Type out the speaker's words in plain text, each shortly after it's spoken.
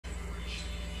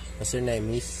What's your name,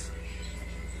 miss?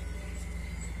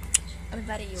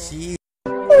 Alvario.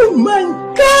 Oh my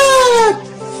God!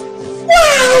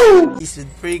 Wow! Kiss with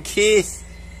free kiss.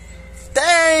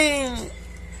 Dang!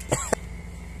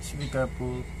 Should be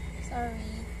careful. Sorry.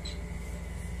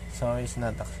 Sorry is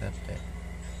not accepted.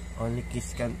 Only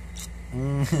kiss can.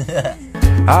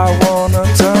 I wanna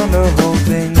turn the whole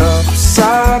thing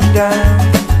upside down.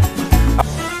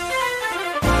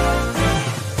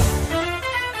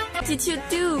 What did you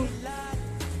do?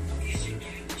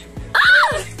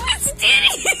 Ah! It's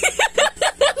Diddy!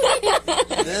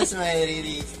 That's my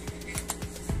really.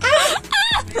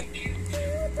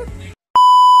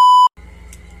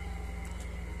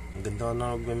 Ang ganda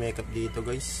na mag-makeup dito,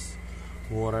 guys.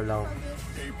 Mura lang.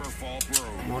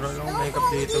 Mura lang makeup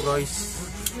dito, guys.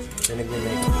 Kasi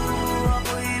nag-makeup.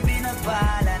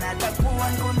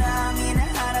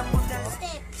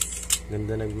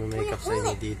 Ganda nag-makeup sa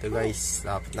inyo dito, guys.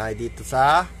 Lapit na dito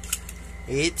sa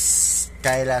It's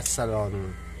Kayla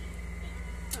Salon.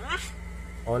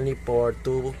 Only for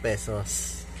 2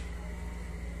 pesos.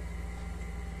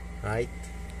 Right?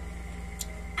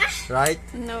 Right?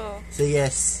 No. Say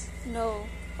yes. No.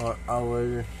 Or I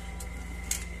will...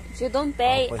 If you don't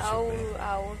pay, I'll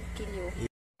I will kill you.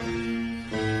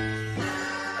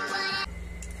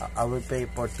 I will pay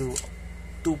for 2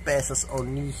 pesos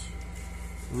only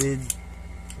with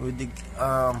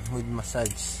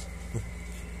massage.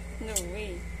 No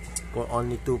way. For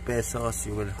only 2 pesos,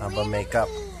 you will have a makeup.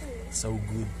 So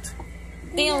good.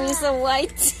 Damn, you're so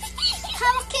white.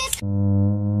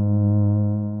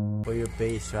 For your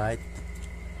face, right?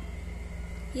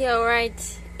 Yeah, right.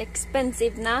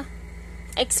 Expensive, na?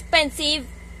 Expensive.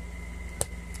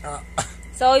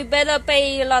 So you better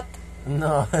pay a lot.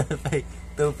 No, pay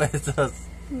 2 pesos.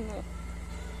 No.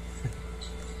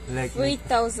 Like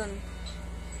 3,000.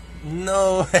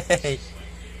 no way.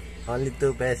 Only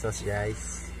 2 pesos,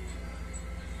 guys.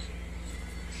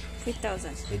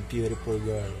 3,000. With beautiful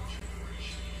girl.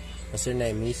 What's your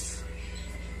name, miss?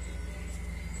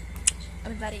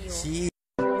 Alvario.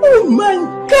 Oh my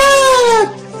God!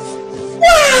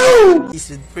 Wow!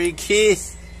 Kiss with free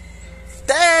kiss.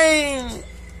 Dang!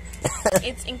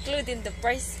 It's included in the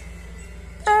price.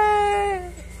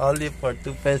 Only for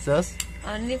 2 pesos?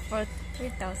 Only for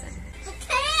 3,000.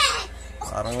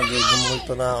 Parang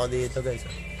magigumulto na ako dito, guys.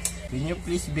 Can you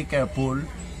please be careful?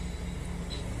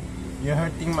 You're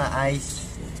hurting my eyes.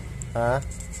 Huh?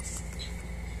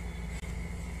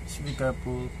 Just be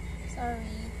careful.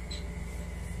 Sorry.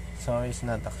 Sorry is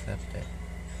not accepted.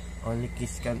 Only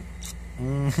kiss can.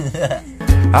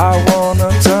 I wanna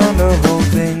turn the whole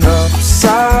thing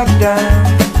upside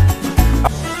down.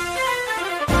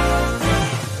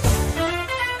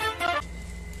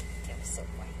 I'm so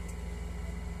white.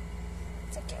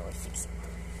 It's okay, I will fix it.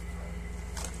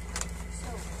 So,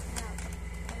 now,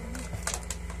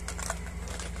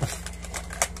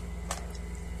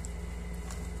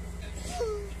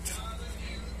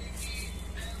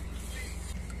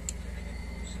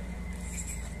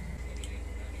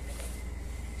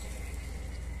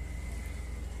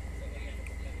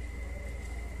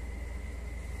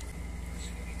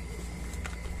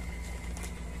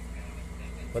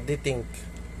 What do you think?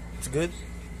 It's good?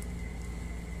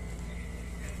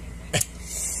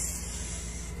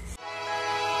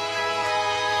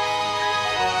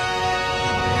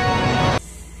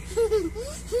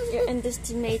 you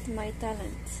underestimate my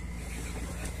talent.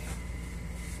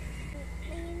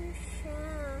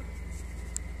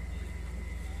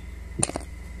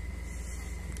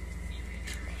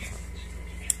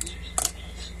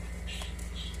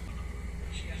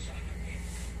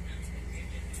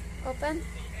 Open.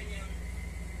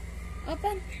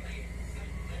 Open.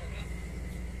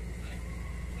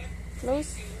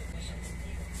 Close.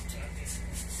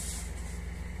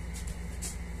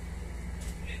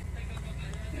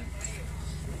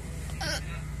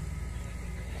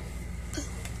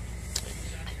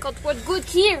 I got what good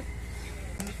here.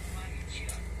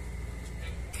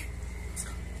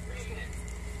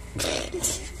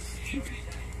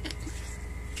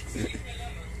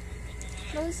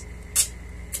 Close.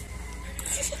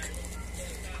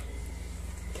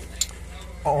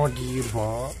 Oh, di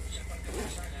ba?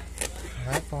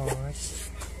 Hi,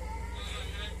 boys.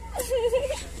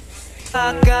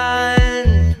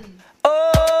 Akan,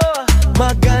 oh,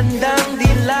 magandang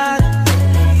dilag.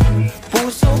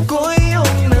 Puso ko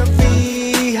yung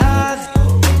nabihag.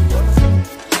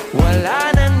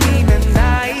 Wala nang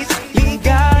ninanais,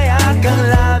 ligaya kang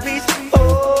labis.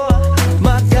 Oh,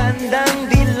 magandang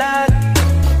dilag.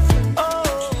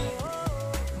 Oh,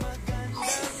 magandang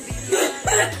dilag.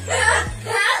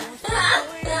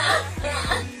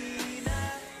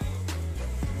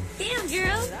 Damn,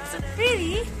 girl, so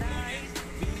pretty.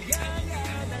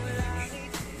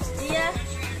 Yeah,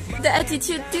 the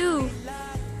attitude too.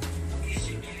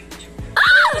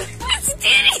 Ah, it's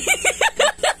titty.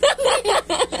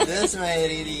 That's my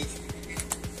really.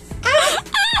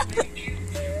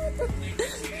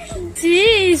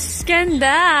 Jeez,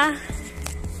 ganda.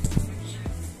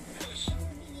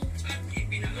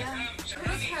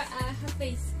 Her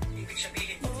face.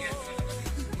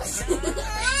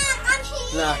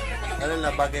 Na, ano na,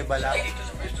 bagay bala?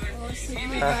 Oh, sige,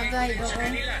 bagay, oo.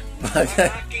 Bagay.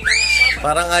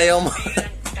 Parang ayaw mo.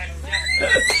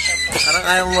 Parang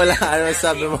ayaw mo wala. Ano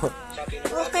sabi mo?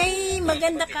 Okay,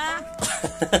 maganda ka.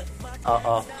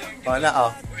 Oo. Wala,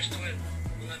 oh.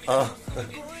 Oh.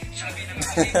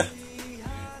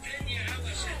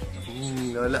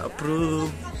 Wala,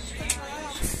 approve.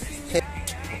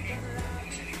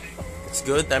 It's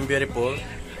good, I'm beautiful.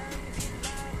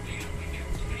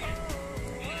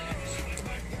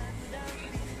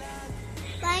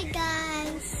 Bye,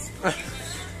 guys.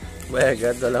 Well,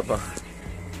 God, wala pa.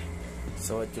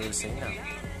 So what you will say now?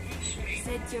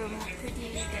 Said you're more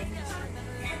pretty than me.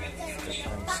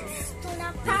 I'm so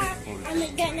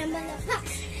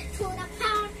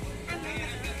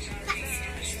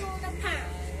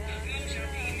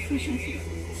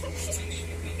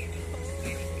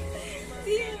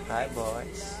Hi,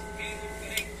 boys.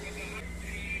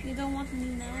 You don't want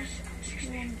me now? You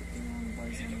want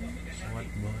boys on me? What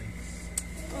boys?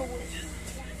 Oh, wait.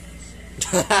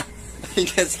 I'm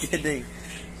just kidding.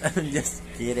 I'm just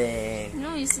kidding.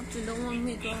 No, you said you don't want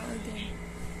me to go again.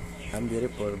 I'm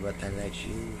beautiful, but I like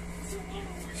you.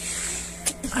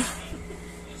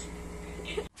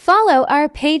 Follow our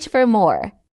page for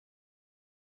more.